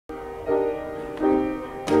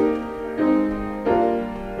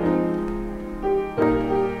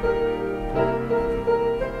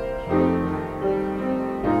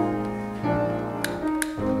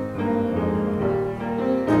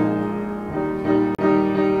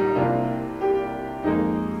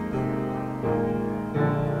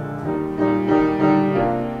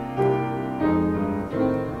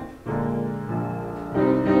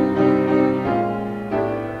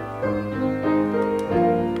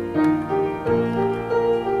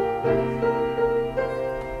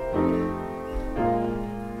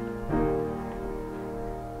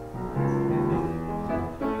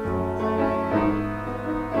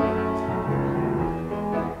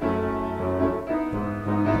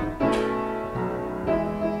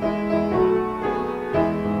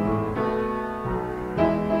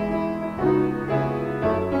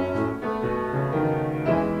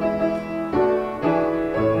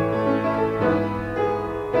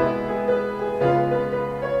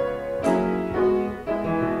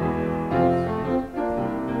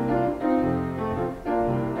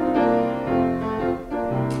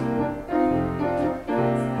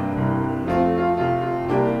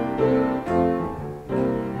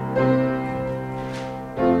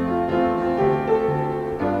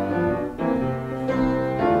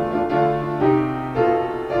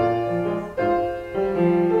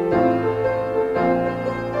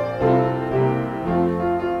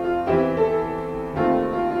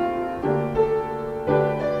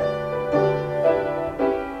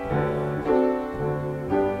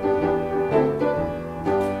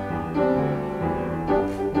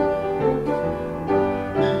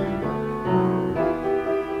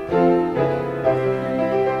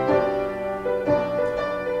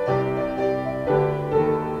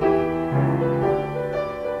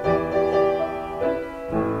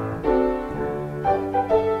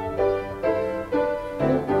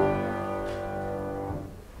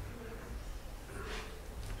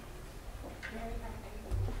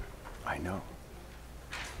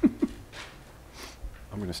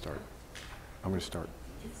going to start? I'm going to start.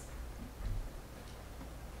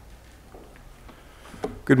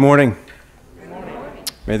 Good morning. Good morning.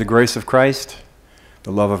 May the grace of Christ,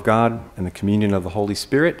 the love of God, and the communion of the Holy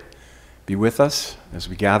Spirit be with us as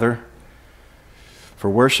we gather for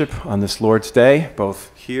worship on this Lord's Day,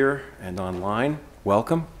 both here and online.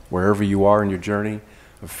 Welcome, wherever you are in your journey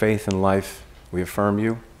of faith and life, we affirm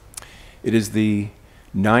you. It is the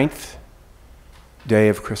 9th day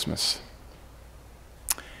of Christmas.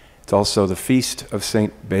 It's also the feast of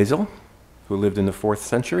St. Basil, who lived in the 4th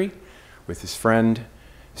century with his friend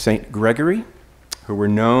St. Gregory, who were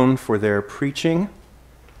known for their preaching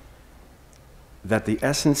that the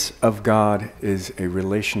essence of God is a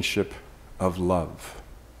relationship of love.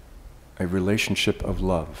 A relationship of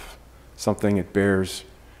love. Something it bears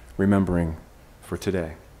remembering for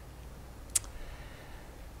today.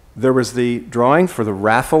 There was the drawing for the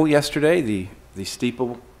raffle yesterday, the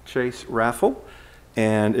steeplechase raffle.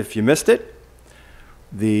 And if you missed it,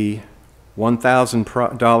 the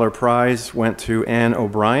 $1,000 prize went to Ann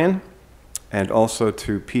O'Brien and also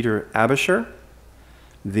to Peter Abisher.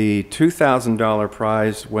 The $2,000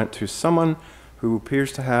 prize went to someone who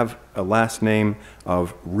appears to have a last name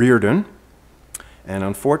of Reardon. And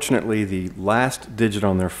unfortunately, the last digit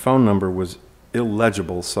on their phone number was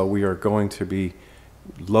illegible, so we are going to be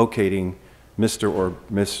locating Mr. or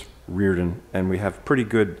Miss Reardon, and we have pretty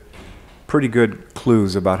good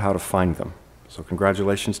clues about how to find them. So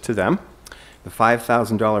congratulations to them. The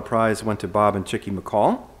 $5,000 prize went to Bob and Chicky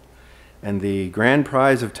McCall, and the grand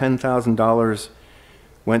prize of $10,000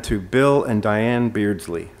 went to Bill and Diane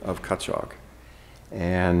Beardsley of Cutchogue.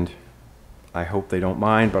 And I hope they don't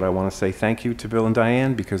mind, but I want to say thank you to Bill and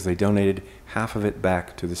Diane because they donated half of it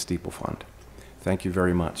back to the Steeple Fund. Thank you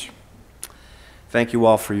very much. Thank you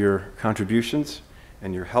all for your contributions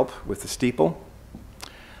and your help with the steeple.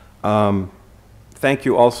 Thank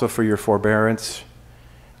you also for your forbearance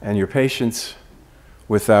and your patience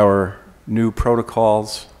with our new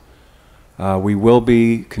protocols. We will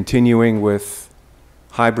be continuing with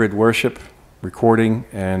hybrid worship, recording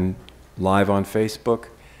and live on Facebook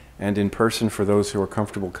and in person for those who are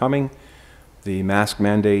comfortable coming. The mask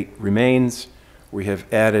mandate remains. We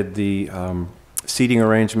have added the seating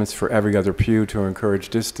arrangements for every other pew to encourage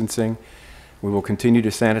distancing. We will continue to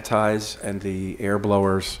sanitize, and the air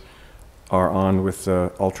blowers are on with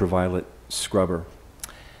the ultraviolet scrubber.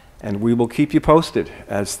 And we will keep you posted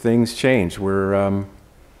as things change. We're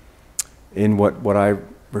in what I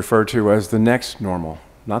refer to as the next normal.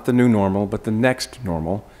 Not the new normal, but the next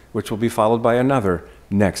normal, which will be followed by another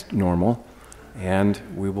next normal. And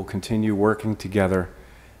we will continue working together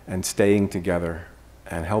and staying together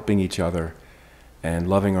and helping each other and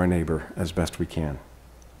loving our neighbor as best we can.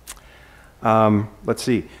 Let's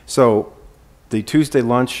see. So the Tuesday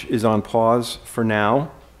lunch is on pause for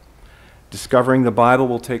now. Discovering the Bible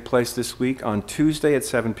will take place this week on Tuesday at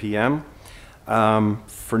 7 p.m.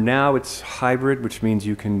 For now, it's hybrid, which means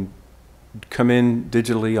you can come in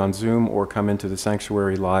digitally on Zoom or come into the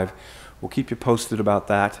sanctuary live. We'll keep you posted about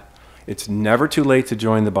that. It's never too late to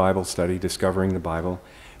join the Bible study, Discovering the Bible.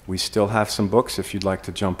 We still have some books if you'd like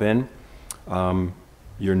to jump in.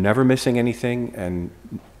 You're never missing anything, and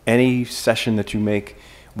any session that you make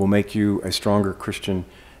will make you a stronger Christian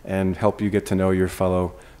and help you get to know your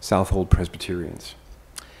fellow Southold Presbyterians.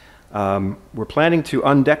 We're planning to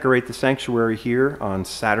undecorate the sanctuary here on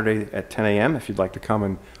Saturday at 10 a.m. if you'd like to come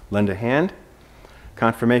and lend a hand.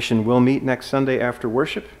 Confirmation will meet next Sunday after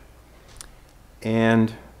worship.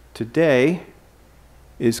 And today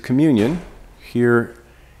is communion. Here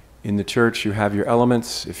in the church you have your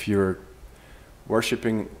elements. If you're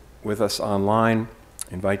worshiping with us online,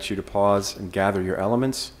 I invite you to pause and gather your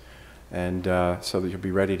elements, and so that you'll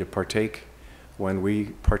be ready to partake when we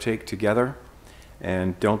partake together.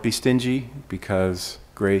 And don't be stingy, because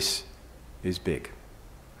grace is big.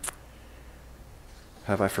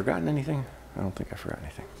 Have I forgotten anything? I don't think I forgot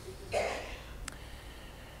anything.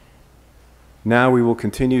 Now we will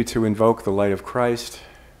continue to invoke the light of Christ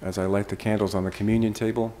as I light the candles on the communion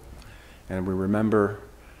table, and we remember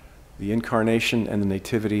the Incarnation and the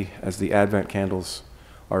Nativity as the Advent candles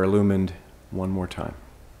are illumined one more time.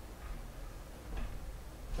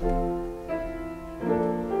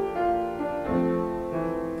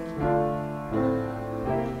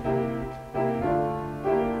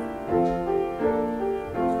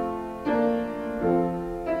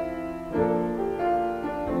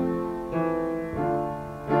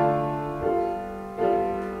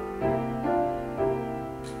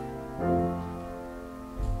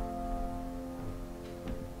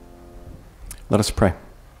 Let us pray.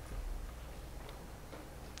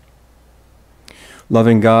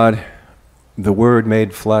 Loving God, the Word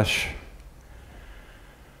made flesh.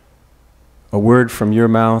 A word from your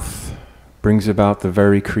mouth brings about the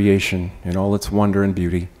very creation in all its wonder and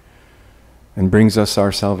beauty, and brings us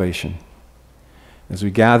our salvation. As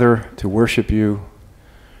we gather to worship you,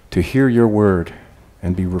 to hear your word,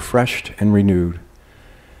 and be refreshed and renewed,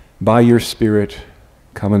 by your Spirit,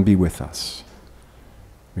 come and be with us.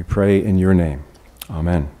 We pray in your name.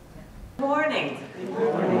 Amen. Good morning. Good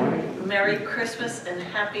morning. Merry Christmas and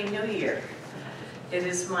Happy New Year. It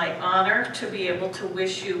is my honor to be able to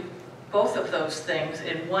wish you both of those things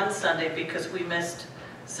in one Sunday because we missed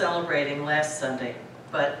celebrating last Sunday.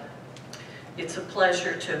 But it's a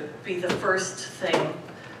pleasure to be the first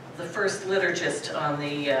liturgist on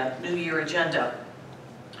the New Year agenda.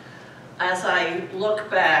 As I look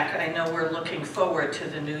back, I know we're looking forward to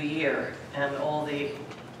the new year and all the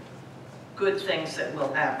good things that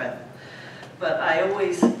will happen. But I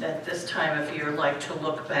always, at this time of year, like to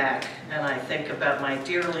look back, and I think about my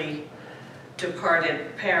dearly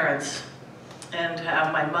departed parents and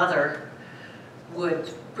how my mother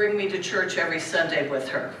would bring me to church every Sunday with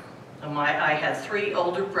her. I had 3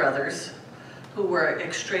 older brothers who were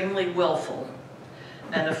extremely willful,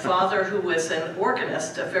 and a father who was an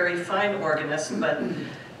organist, a very fine organist, but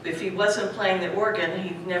if he wasn't playing the organ,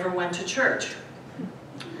 he never went to church.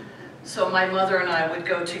 So my mother and I would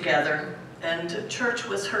go together, and church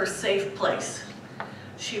was her safe place.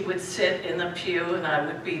 She would sit in the pew and I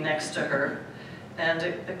would be next to her, and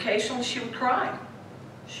occasionally she would cry.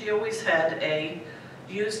 She always had a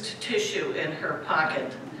used tissue in her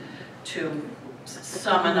pocket to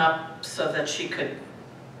summon up so that she could,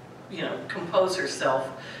 compose herself.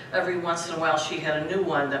 Every once in a while she had a new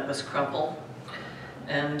one that was crumpled.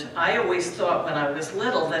 And I always thought when I was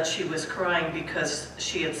little that she was crying because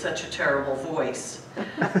she had such a terrible voice. When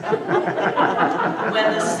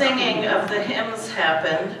the singing of the hymns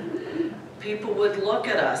happened, people would look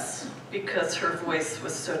at us because her voice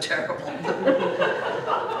was so terrible.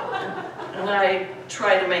 And I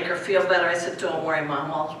tried to make her feel better. I said, "Don't worry,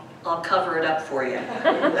 Mom, I'll cover it up for you."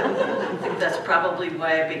 I think that's probably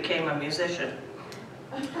why I became a musician.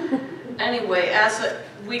 Anyway, as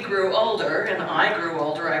we grew older, and I grew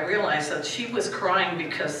older, I realized that she was crying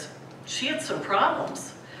because she had some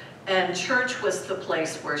problems. And church was the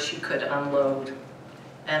place where she could unload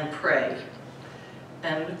and pray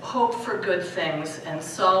and hope for good things and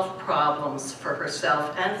solve problems for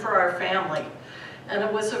herself and for our family. And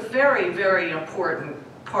it was a very, very important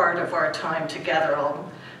part of our time together. I'll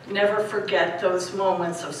never forget those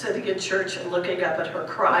moments of sitting in church and looking up at her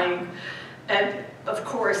crying. And of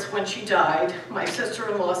course, when she died, my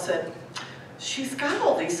sister-in-law said, "She's got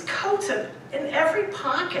all these coats and in every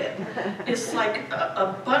pocket is like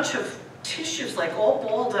a bunch of tissues, like all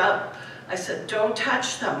balled up." I said, "Don't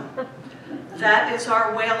touch them. That is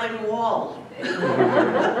our Wailing Wall."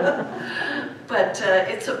 But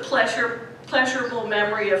it's a pleasurable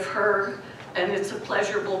memory of her, and it's a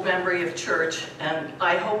pleasurable memory of church, and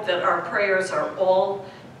I hope that our prayers are all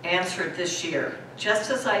answered this year,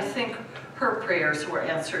 just as I think her prayers were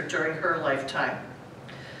answered during her lifetime.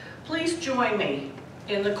 Please join me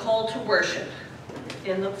in the call to worship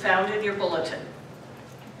found in your bulletin.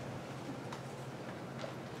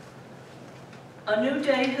 A new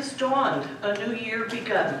day has dawned, a new year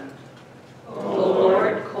begun. O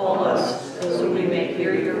Lord, call us so we may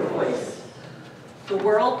hear your voice. The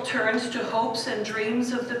world turns to hopes and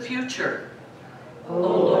dreams of the future. O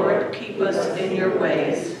Lord, keep us in your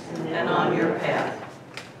ways and on your path.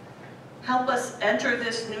 Help us enter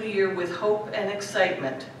this new year with hope and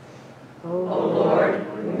excitement. O Lord,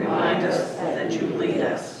 remind us that you lead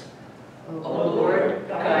us. O Lord,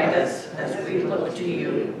 guide us as we look to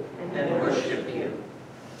you and worship you.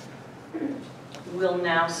 We'll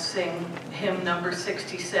now sing hymn number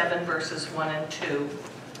 67, verses 1 and 2.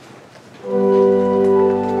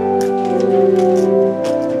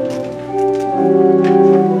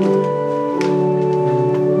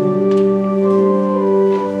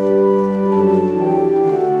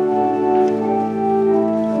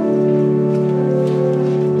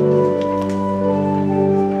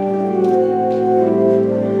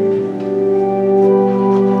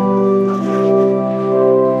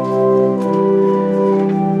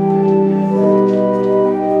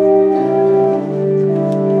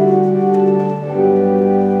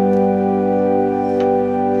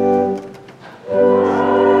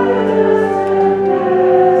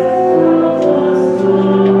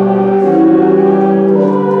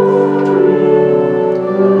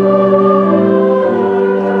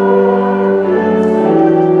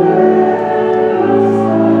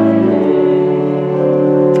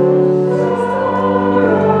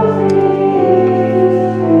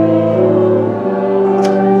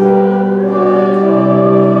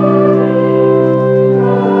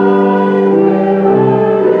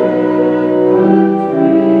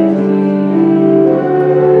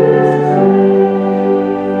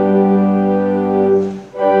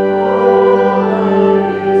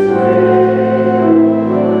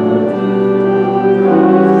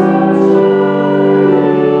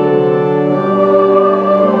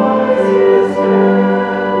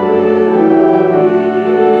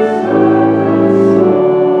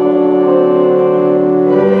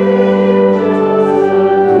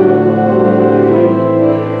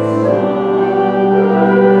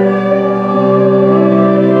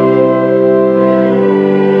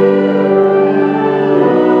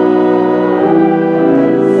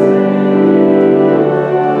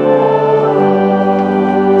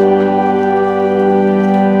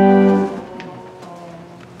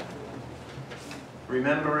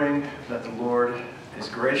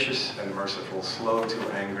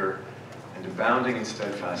 abounding in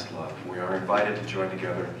steadfast love. We are invited to join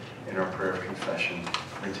together in our prayer of confession,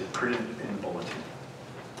 printed in the bulletin.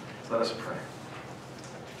 Let us pray.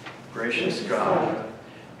 Gracious God,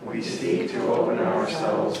 we seek to open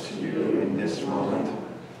ourselves to you in this moment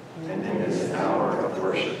and in this hour of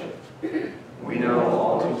worship. We know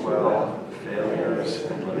all too well the failures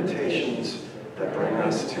and limitations that bring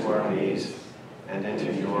us to our knees and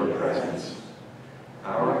into your presence.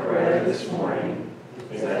 Our prayer this morning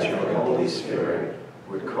is that your Holy Spirit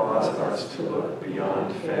would cause us to look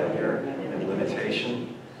beyond failure and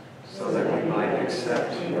limitation so that we might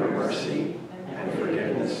accept your mercy and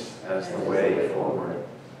forgiveness as the way forward.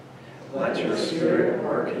 Let your Spirit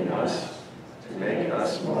work in us to make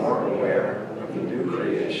us more aware of the new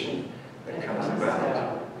creation that comes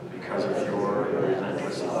about because of your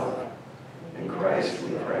relentless love. In Christ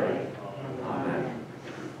we pray. Amen.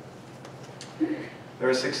 There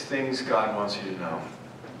are 6 things God wants you to know.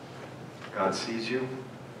 God sees you.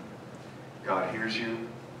 God hears you.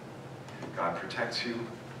 God protects you.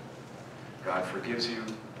 God forgives you.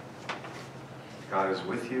 God is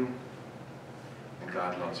with you. And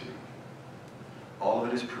God loves you. All of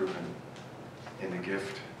it is proven in the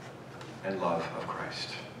gift and love of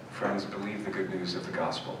Christ. Friends, believe the good news of the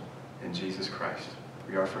gospel. In Jesus Christ,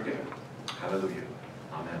 we are forgiven. Hallelujah.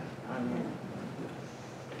 Amen. Amen.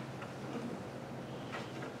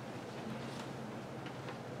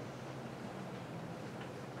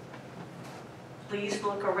 Please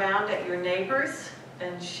look around at your neighbors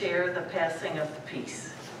and share the passing of the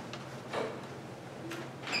peace.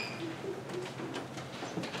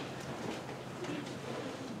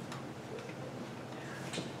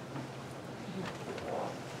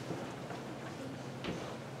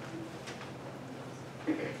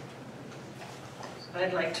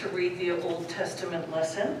 I'd like to read the Old Testament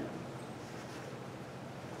lesson,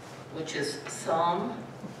 which is Psalm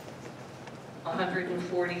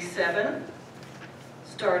 147,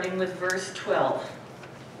 starting with verse 12,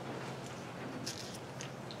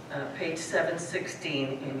 page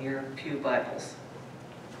 716 in your Pew Bibles.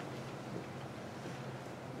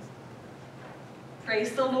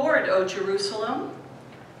 Praise the Lord, O Jerusalem.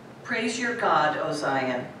 Praise your God, O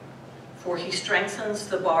Zion, for he strengthens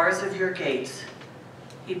the bars of your gates.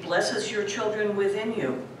 He blesses your children within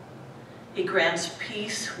you. He grants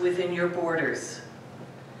peace within your borders.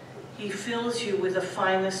 He fills you with the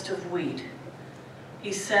finest of wheat.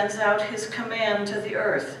 He sends out his command to the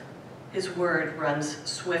earth. His word runs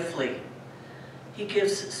swiftly. He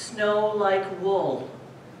gives snow like wool.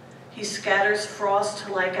 He scatters frost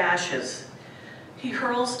like ashes. He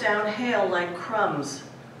hurls down hail like crumbs.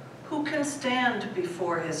 Who can stand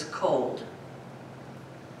before his cold?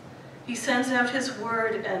 He sends out his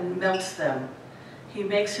word and melts them. He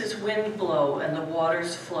makes his wind blow and the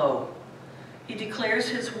waters flow. He declares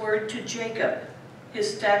his word to Jacob,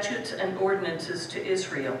 his statutes and ordinances to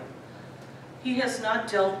Israel. He has not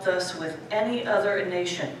dealt thus with any other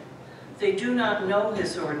nation. They do not know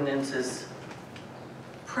his ordinances.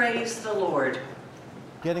 Praise the Lord.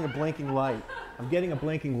 Getting a blinking light. I'm getting a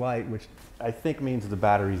blinking light, which I think means the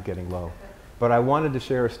battery's getting low. But I wanted to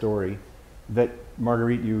share a story that,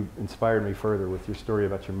 Marguerite, you inspired me further with your story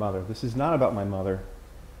about your mother. This is not about my mother.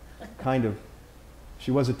 Kind of.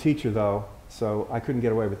 She was a teacher, though, so I couldn't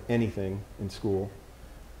get away with anything in school.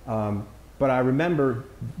 But I remember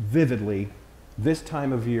vividly this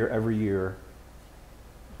time of year, every year.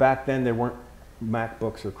 Back then, there weren't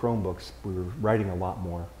MacBooks or Chromebooks. We were writing a lot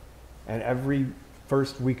more. And every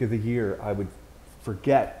first week of the year, I would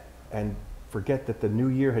forget that the new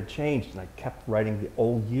year had changed, and I kept writing the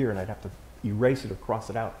old year, and I'd have to erase it or cross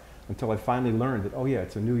it out until I finally learned that, oh yeah,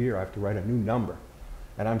 it's a new year, I have to write a new number.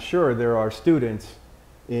 And I'm sure there are students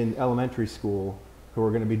in elementary school who are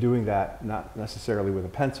going to be doing that, not necessarily with a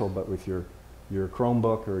pencil, but with your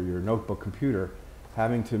Chromebook or your notebook computer,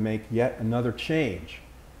 having to make yet another change.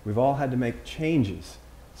 We've all had to make changes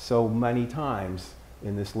so many times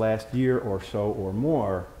in this last year or so or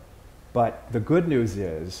more, but the good news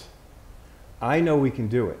is, I know we can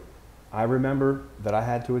do it. I remember that I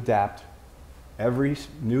had to adapt every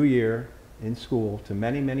new year in school to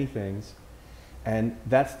many, many things, and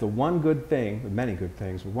that's the one good thing, many good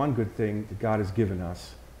things, but one good thing that God has given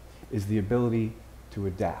us is the ability to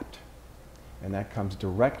adapt. And that comes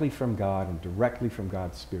directly from God and directly from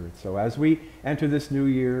God's Spirit. So as we enter this new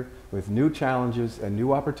year with new challenges and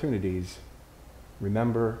new opportunities,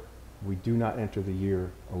 remember, we do not enter the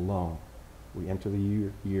year alone. We enter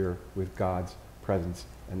the year with God's presence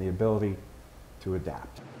and the ability to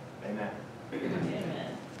adapt. Amen.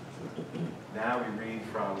 Amen. Now we read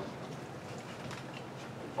from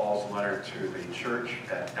Paul's letter to the church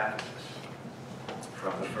at Ephesus,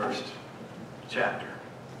 from the first chapter,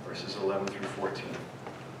 verses 11 through 14.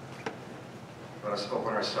 Let us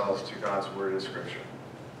open ourselves to God's word in Scripture.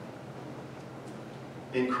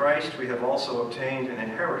 In Christ we have also obtained an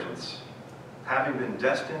inheritance, having been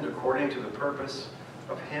destined according to the purpose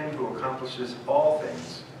of him who accomplishes all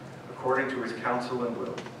things according to his counsel and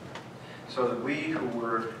will, so that we who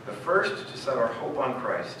were the first to set our hope on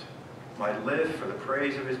Christ might live for the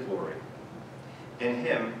praise of his glory. In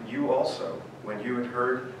him you also, when you had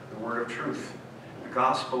heard the word of truth, the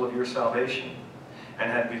gospel of your salvation,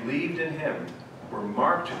 and had believed in him, were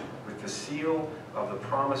marked with the seal of the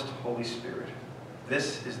promised Holy Spirit.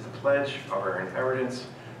 This is the pledge of our inheritance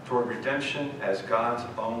toward redemption as God's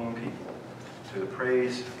own people, to the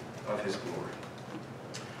praise of his glory.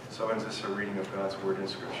 So ends this a reading of God's word in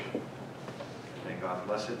Scripture. May God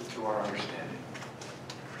bless it to our understanding.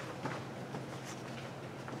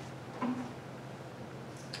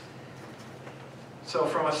 So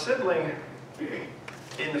from a sibling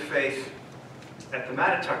in the faith at the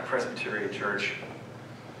Mattituck Presbyterian Church,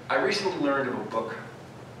 I recently learned of a book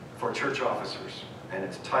for church officers, and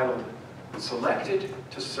it's titled Selected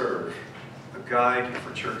to Serve, A Guide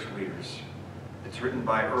for Church Leaders. It's written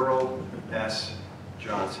by Earl S.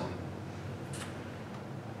 Johnson.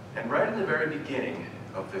 And right in the very beginning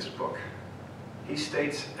of this book, he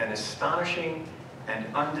states an astonishing and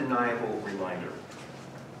undeniable reminder.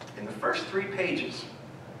 In the first 3 pages,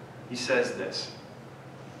 he says this: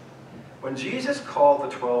 when Jesus called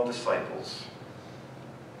the 12 disciples,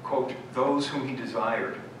 quote, those whom he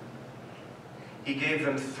desired, he gave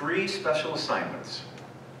them 3 special assignments.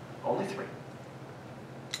 Only 3.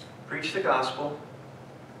 Preach the gospel,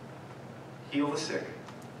 heal the sick,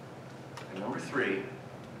 and number 3,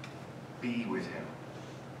 be with him.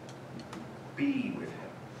 Be with him.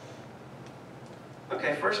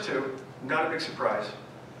 Okay, first 2, not a big surprise.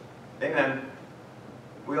 Amen.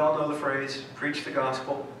 We all know the phrase, preach the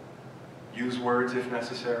gospel, use words if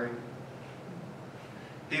necessary.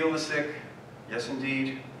 Heal the sick, yes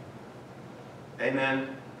indeed.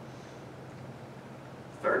 Amen.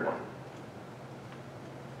 3rd one,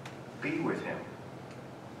 be with him.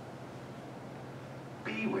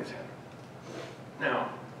 Be with him. Now,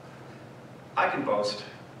 I can boast,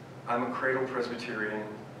 I'm a cradle Presbyterian,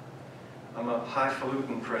 I'm a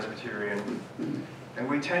highfalutin Presbyterian, and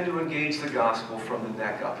we tend to engage the gospel from the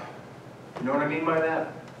neck up. You know what I mean by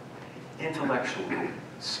that? Intellectually,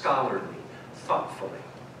 scholarly, thoughtfully.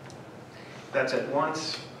 That's at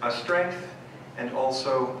once a strength and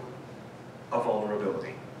also a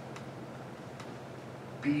vulnerability.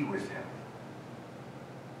 Be with him.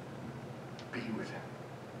 Be with him.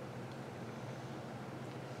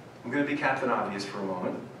 I'm going to be Captain Obvious for a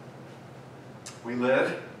moment. We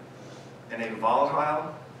live in a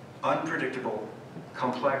volatile, unpredictable,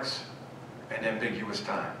 complex, and ambiguous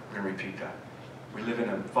time. I'm going to repeat that. We live in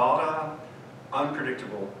a volatile,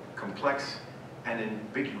 unpredictable, complex, and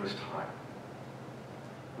ambiguous time.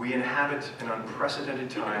 We inhabit an unprecedented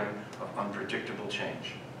time of unpredictable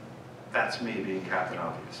change. That's me being Captain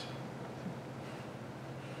Obvious.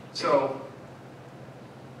 So,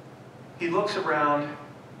 he looks around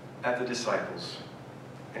at the disciples,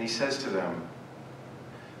 and he says to them,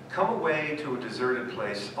 come away to a deserted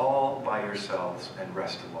place all by yourselves and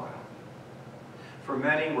rest a while. For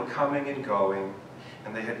many were coming and going,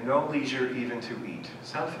 and they had no leisure even to eat.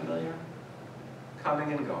 Sound familiar?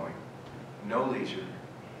 Coming and going, no leisure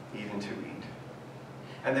even to eat.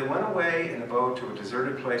 And they went away in a boat to a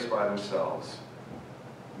deserted place by themselves.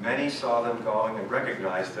 Many saw them going and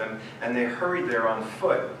recognized them, and they hurried there on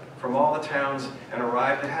foot from all the towns and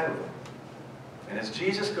arrived ahead of them. And as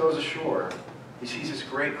Jesus goes ashore, he sees this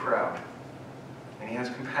great crowd, and he has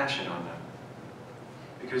compassion on them,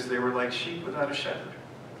 because they were like sheep without a shepherd.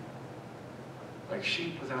 Like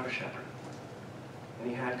sheep without a shepherd. And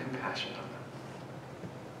he had compassion on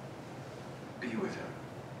them. Be with him.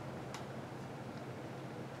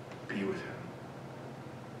 Be with him.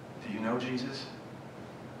 Do you know Jesus?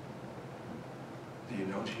 Do you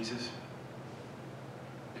know Jesus?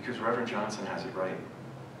 Because Reverend Johnson has it right.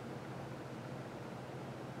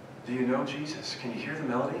 Do you know Jesus? Can you hear the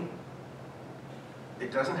melody?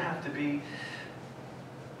 It doesn't have to be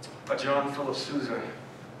a John Philip Sousa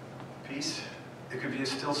piece. It could be a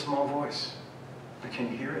still small voice. But can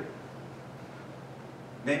you hear it?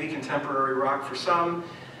 Maybe contemporary rock for some,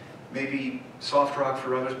 maybe soft rock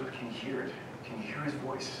for others, but can you hear it? Can you hear his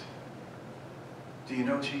voice? Do you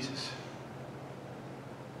know Jesus?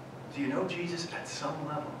 Do you know Jesus at some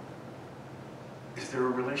level? Is there a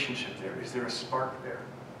relationship there? Is there a spark there?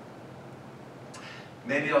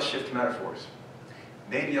 Maybe I'll shift metaphors.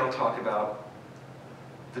 Maybe I'll talk about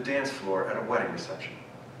the dance floor at a wedding reception.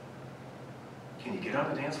 Can you get on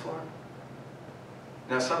the dance floor?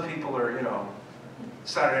 Now, some people are,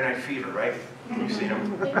 Saturday Night Fever, right? You've seen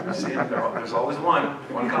them. You've seen them. There's always one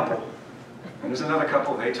couple. And there's another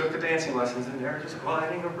couple, they took the dancing lessons and they're just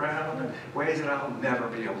gliding around in ways that I'll never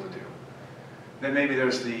be able to do. Then maybe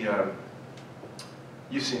there's the,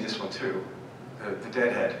 you've seen this one too, the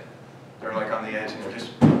deadhead. They're like on the edge and they're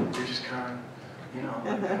just kind of,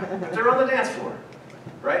 like that. But they're on the dance floor,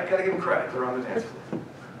 right? Gotta give them credit, they're on the dance floor.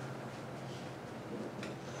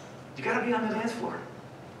 You gotta be on the dance floor.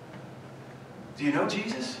 Do you know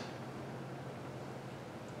Jesus?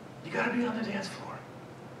 You gotta be on the dance floor.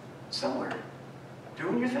 Somewhere.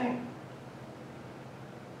 Doing your thing.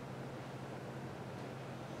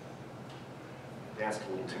 Danced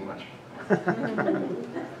a little too much.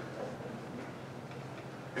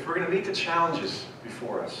 If we're going to meet the challenges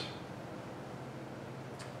before us,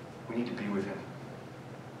 we need to be with Him.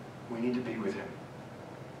 We need to be with Him.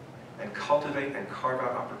 And cultivate and carve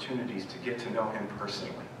out opportunities to get to know Him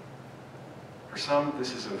personally. For some,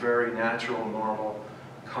 this is a very natural, normal,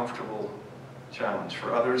 comfortable challenge.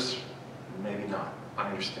 For others, maybe not. I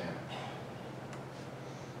understand.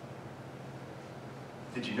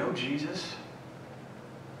 Did you know Jesus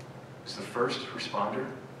is the first responder?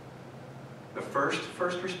 The first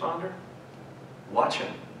responder? Watch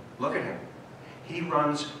Him. Look at Him. He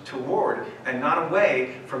runs toward and not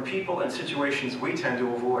away from people and situations we tend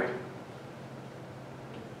to avoid.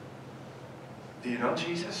 Do you know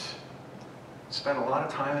Jesus spent a lot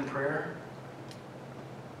of time in prayer?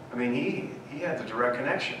 I mean, he had the direct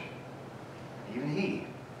connection. Even he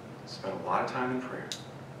spent a lot of time in prayer.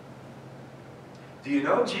 Do you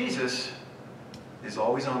know Jesus is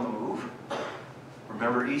always on the move?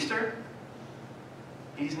 Remember Easter?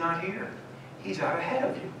 He's not here. He's out ahead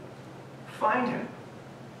of you. Find Him.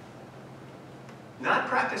 Not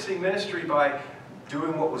practicing ministry by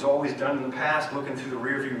doing what was always done in the past, looking through the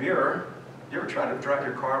rearview mirror. You ever try to drive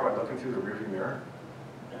your car by looking through the rearview mirror?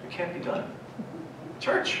 It can't be done.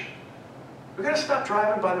 Church, we've got to stop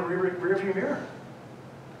driving by the rearview mirror.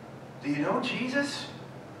 Do you know Jesus?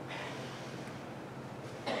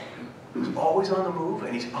 He's always on the move,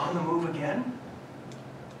 and He's on the move again.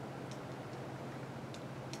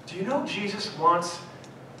 Do you know Jesus wants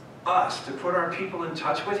us to put our people in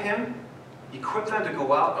touch with Him, equip them to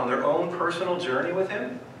go out on their own personal journey with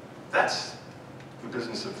Him? That's the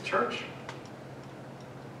business of the church.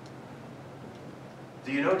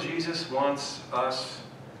 Do you know Jesus wants us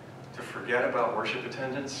to forget about worship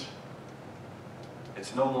attendance?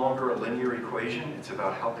 It's no longer a linear equation. It's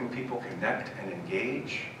about helping people connect and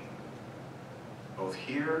engage, both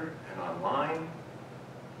here and online.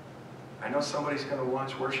 I know somebody's going to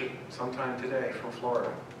watch worship sometime today from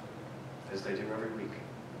Florida, as they do every week.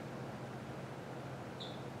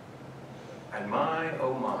 And my,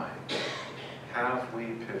 oh my, have we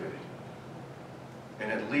pivoted in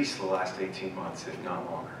at least the last 18 months, if not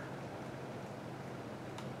longer.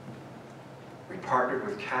 We partnered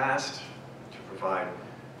with CAST to provide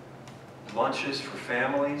lunches for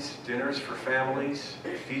families, dinners for families,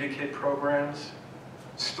 feed-a-kid programs,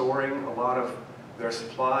 storing a lot of their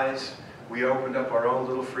supplies. We opened up our own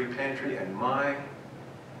little free pantry, and my,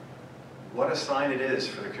 what a sign it is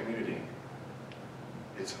for the community.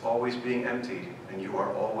 It's always being emptied, and you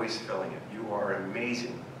are always filling it. You are an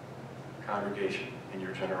amazing congregation in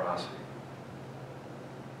your generosity.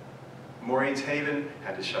 Maureen's Haven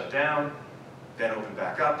had to shut down, then open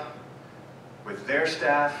back up with their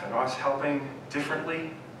staff and us helping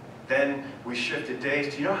differently. Then we shifted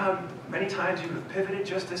days. Do you know how many times you have pivoted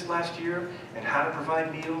just this last year and how to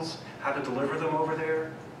provide meals, how to deliver them over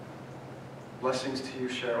there? Blessings to you,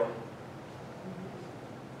 Cheryl.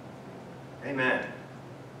 Amen.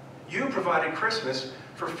 You provided Christmas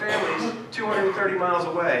for families 230 miles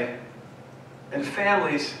away and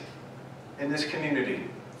families in this community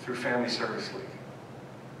through Family Service League.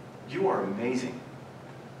 You are amazing.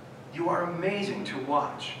 You are amazing to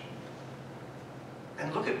watch.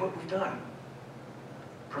 And look at what we've done.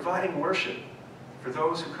 Providing worship for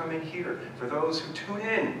those who come in here, for those who tune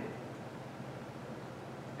in.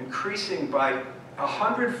 Increasing by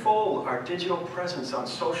 100-fold our digital presence on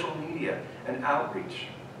social media and outreach.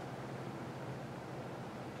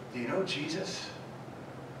 Do you know Jesus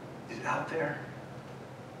is out there,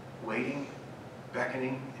 waiting,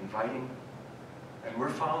 beckoning, inviting, and we're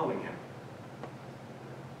following Him.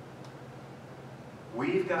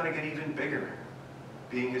 We've got to get even bigger,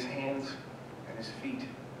 being His hands and His feet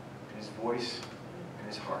and His voice and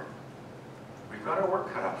His heart. We've got our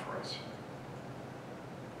work cut out for us.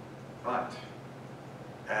 But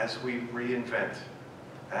as we reinvent,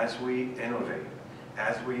 as we innovate,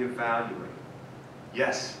 as we evaluate,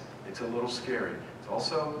 yes, It's a little scary. It's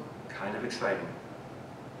also kind of exciting.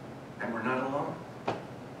 And we're not alone.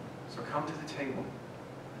 So come to the table.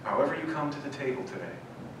 However you come to the table today,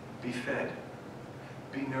 be fed,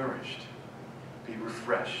 be nourished, be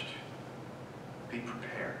refreshed, be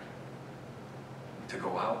prepared to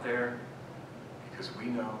go out there, because we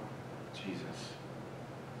know Jesus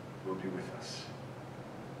will be with us.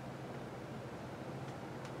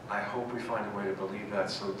 I hope we find a way to believe that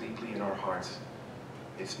so deeply in our hearts,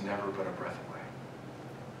 it's never but a breath away.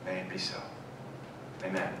 May it be so.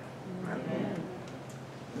 Amen. Amen.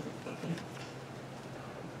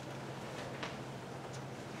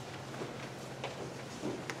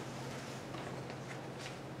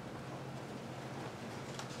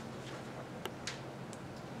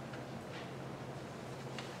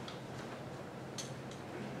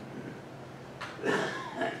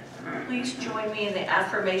 Please join me in the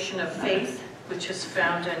affirmation of faith, which is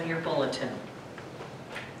found in your bulletin.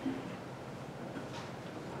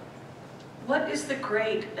 What is the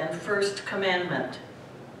great and first commandment?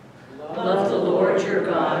 Love the Lord your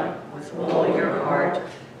God with all your heart,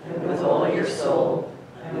 and with all your soul,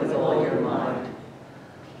 and with all your mind.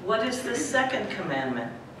 What is the second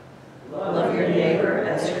commandment? Love your neighbor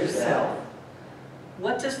as yourself.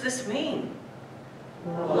 What does this mean?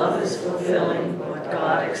 Love is fulfilling what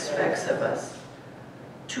God expects of us.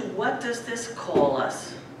 To what does this call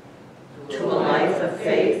us? To a life of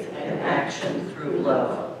faith and action through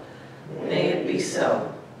love. May it be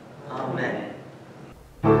so. Amen.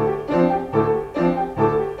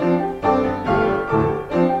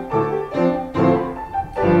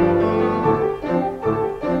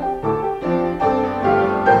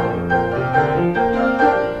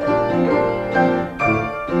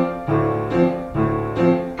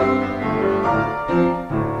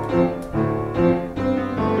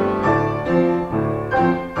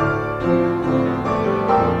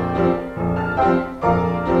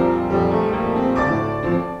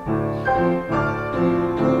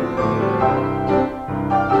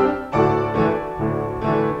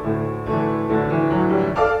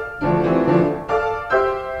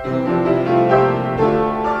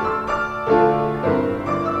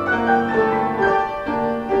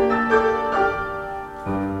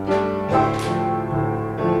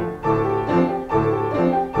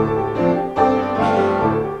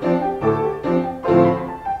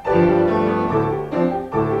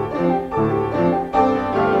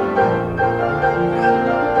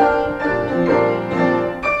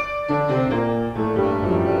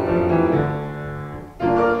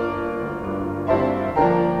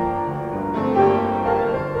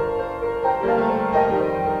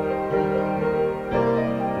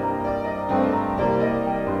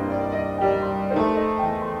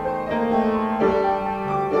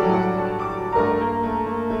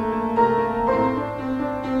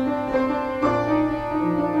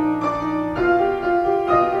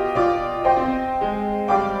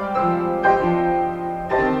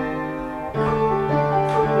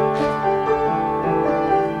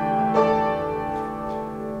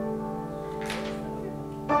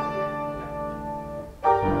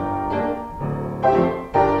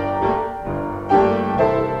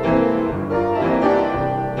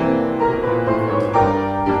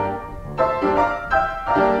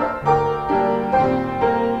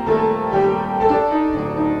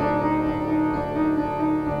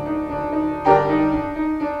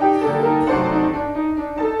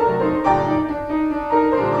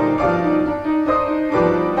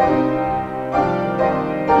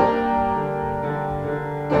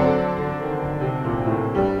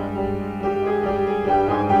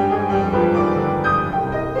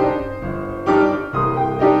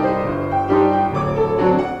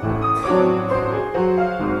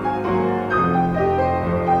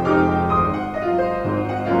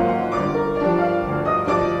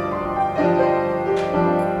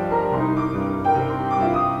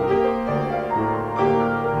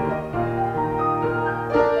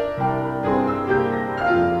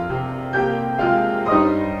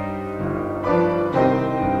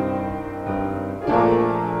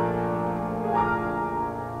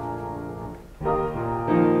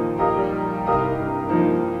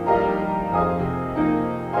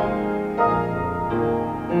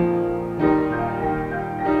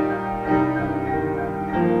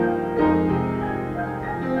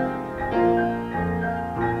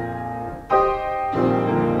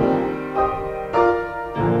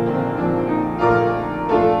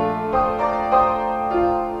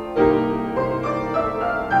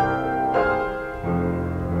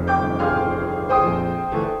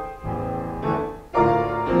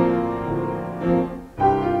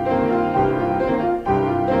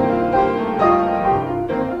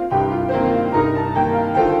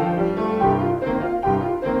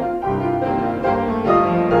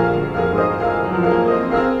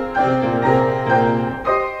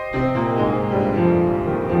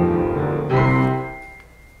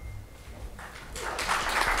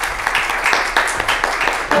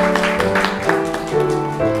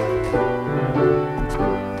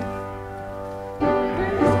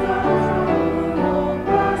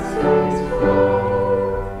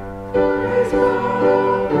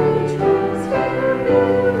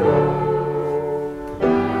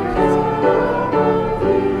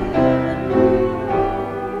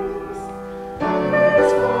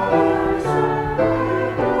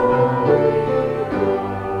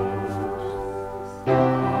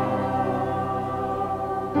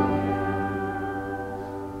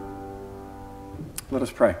 Let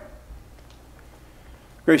us pray.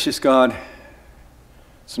 Gracious God,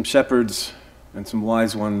 some shepherds and some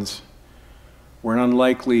wise ones were an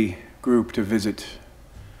unlikely group to visit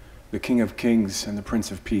the King of Kings and the Prince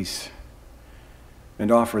of Peace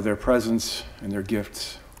and offer their presence and their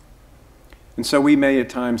gifts. And so we may at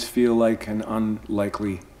times feel like an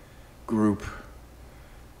unlikely group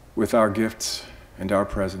with our gifts and our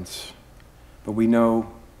presence, but we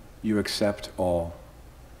know you accept all.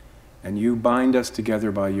 And you bind us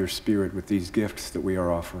together by your Spirit with these gifts that we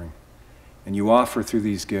are offering. And you offer through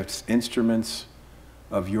these gifts instruments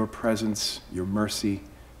of your presence, your mercy,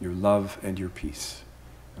 your love, and your peace.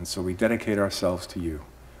 And so we dedicate ourselves to you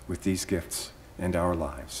with these gifts and our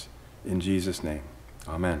lives. In Jesus' name,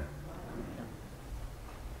 amen.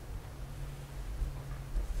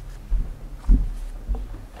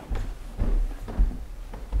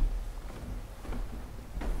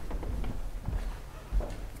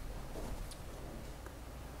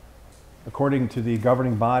 According to the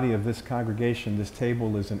governing body of this congregation, this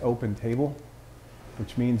table is an open table,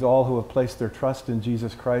 which means all who have placed their trust in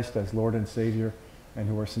Jesus Christ as Lord and Savior and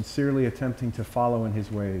who are sincerely attempting to follow in his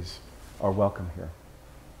ways are welcome here.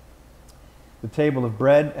 The table of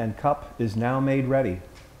bread and cup is now made ready.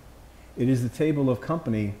 It is the table of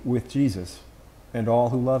company with Jesus and all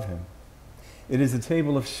who love him. It is the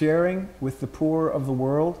table of sharing with the poor of the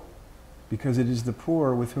world because it is the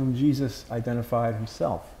poor with whom Jesus identified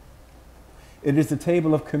himself. It is the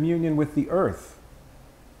table of communion with the earth,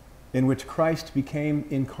 in which Christ became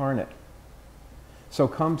incarnate. So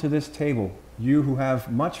come to this table, you who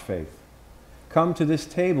have much faith. Come to this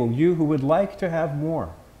table, you who would like to have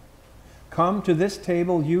more. Come to this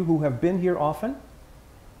table, you who have been here often.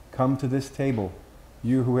 Come to this table,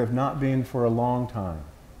 you who have not been for a long time.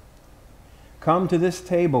 Come to this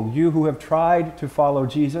table, you who have tried to follow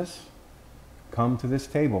Jesus. Come to this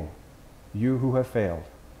table, you who have failed.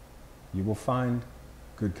 You will find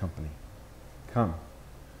good company. Come,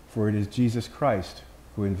 for it is Jesus Christ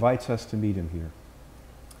who invites us to meet him here.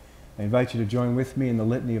 I invite you to join with me in the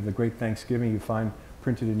litany of the great thanksgiving you find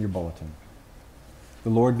printed in your bulletin. The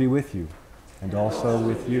Lord be with you, and also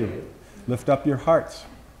with you. Lift up your hearts.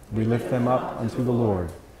 We lift them up unto the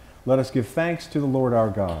Lord. Let us give thanks to the Lord our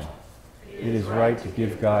God. It is right to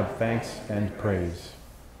give God thanks and praise.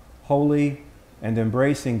 Holy and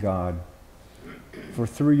embracing God, for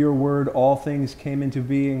through your word all things came into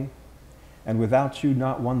being, and without you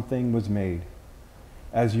not one thing was made.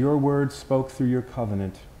 As your word spoke through your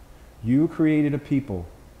covenant, you created a people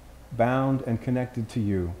bound and connected to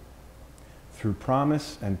you. Through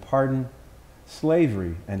promise and pardon,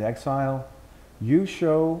 slavery and exile, you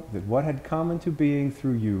show that what had come into being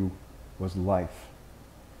through you was life.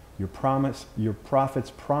 Your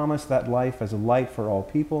prophets promised that life as a light for all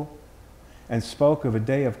people, and spoke of a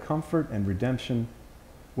day of comfort and redemption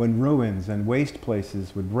when ruins and waste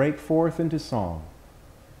places would break forth into song.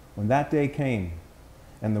 When that day came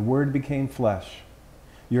and the Word became flesh,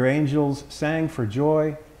 your angels sang for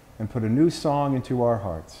joy and put a new song into our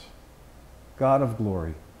hearts. God of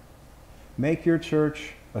glory, make your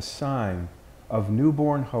church a sign of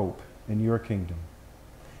newborn hope in your kingdom.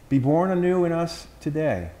 Be born anew in us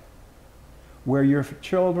today. Where your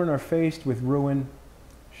children are faced with ruin,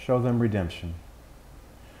 show them redemption.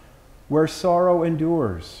 Where sorrow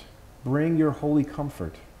endures, bring your holy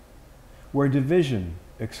comfort. Where division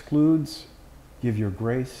excludes, give your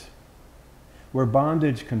grace. Where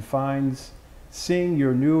bondage confines, sing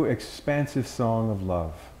your new expansive song of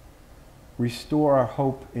love. Restore our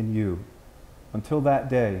hope in you until that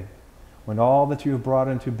day when all that you have brought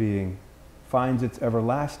into being finds its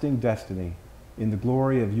everlasting destiny in the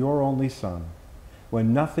glory of your only Son,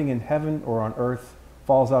 when nothing in heaven or on earth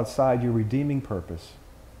falls outside your redeeming purpose,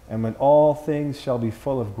 and when all things shall be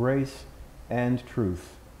full of grace and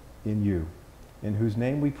truth in you, in whose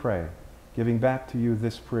name we pray, giving back to you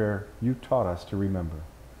this prayer you taught us to remember.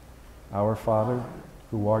 Our Father,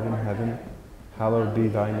 who art in heaven, hallowed be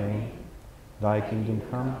thy name. Thy kingdom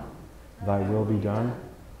come, thy will be done,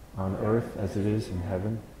 on earth as it is in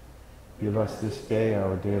heaven. Give us this day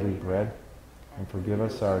our daily bread, and forgive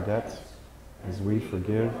us our debts, as we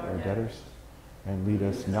forgive our debtors. And lead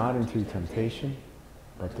us not into temptation,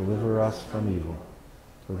 but deliver us from evil.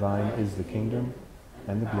 For thine is the kingdom,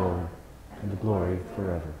 and the glory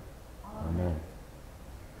forever. Amen.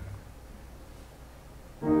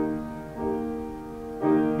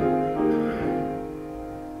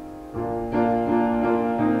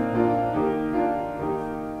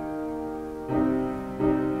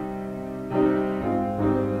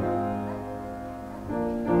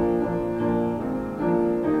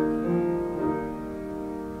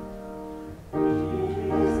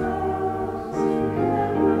 Jesus,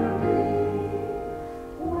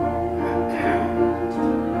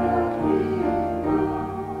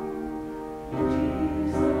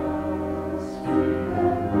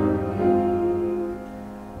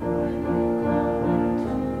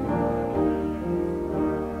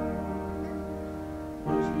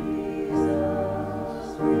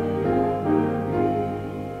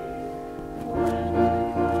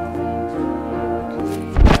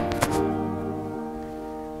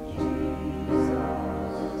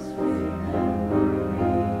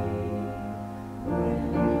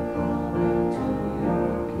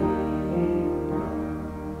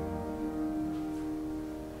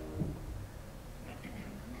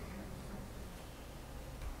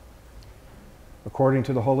 According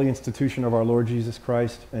to the holy institution of our Lord Jesus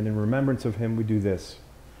Christ, and in remembrance of him, we do this.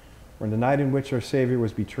 For in the night in which our Savior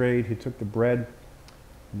was betrayed, he took the bread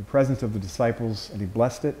in the presence of the disciples, and he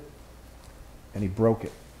blessed it, and he broke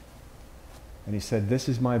it. And he said, "This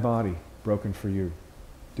is my body, broken for you.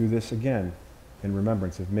 Do this again in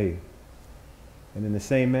remembrance of me." And in the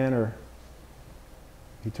same manner,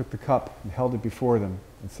 he took the cup and held it before them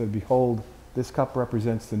and said, "Behold, this cup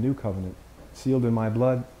represents the new covenant, sealed in my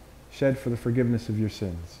blood, shed for the forgiveness of your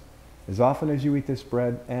sins. As often as you eat this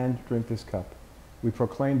bread and drink this cup, we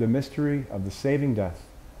proclaim the mystery of the saving death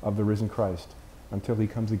of the risen Christ until he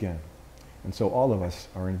comes again." And so all of us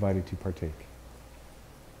are invited to partake.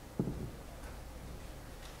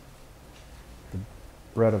 The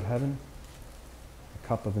bread of heaven, the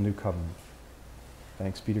cup of the new covenant.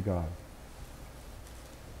 Thanks be to God.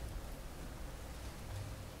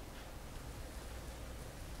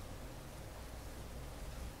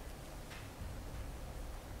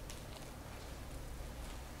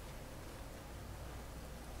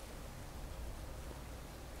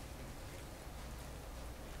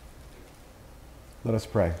 Let us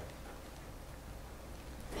pray.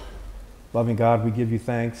 Loving God, we give you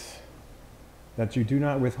thanks that you do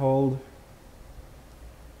not withhold,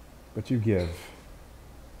 but you give.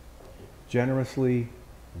 Generously,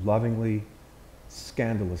 lovingly,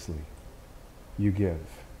 scandalously, you give.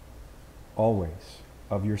 Always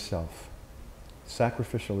of yourself,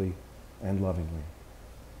 sacrificially and lovingly.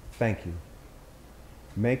 Thank you.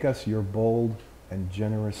 Make us your bold and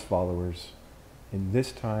generous followers in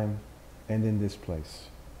this time and in this place.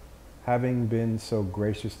 Having been so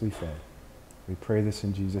graciously fed, we pray this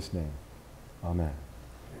in Jesus' name. Amen.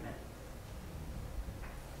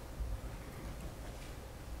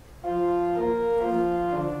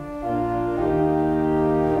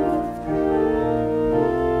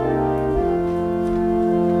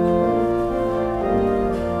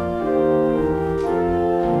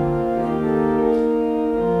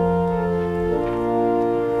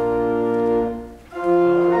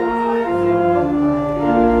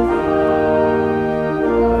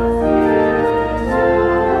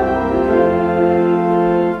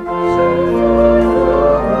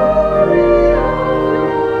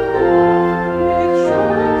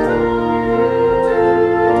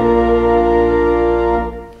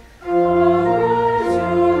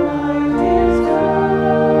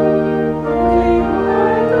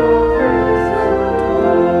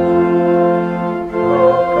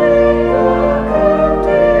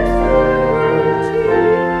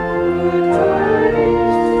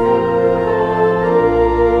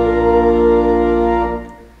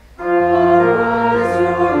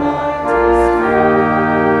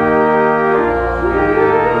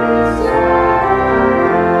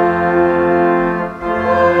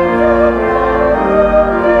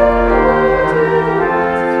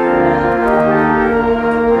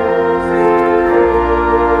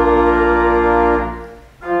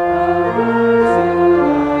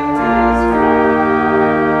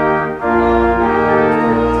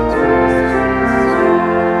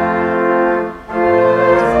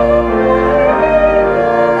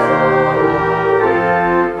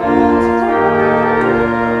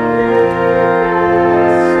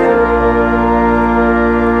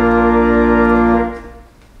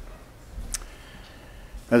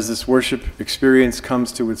 As this worship experience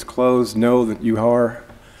comes to its close, know that you are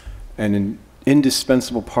an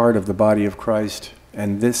indispensable part of the body of Christ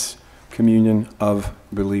and this communion of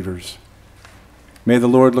believers. May the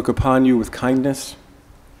Lord look upon you with kindness.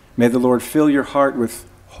 May the Lord fill your heart with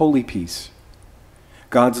holy peace.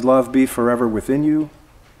 God's love be forever within you.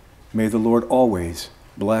 May the Lord always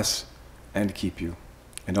bless and keep you.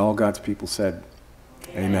 And all God's people said,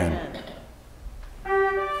 Amen. Amen.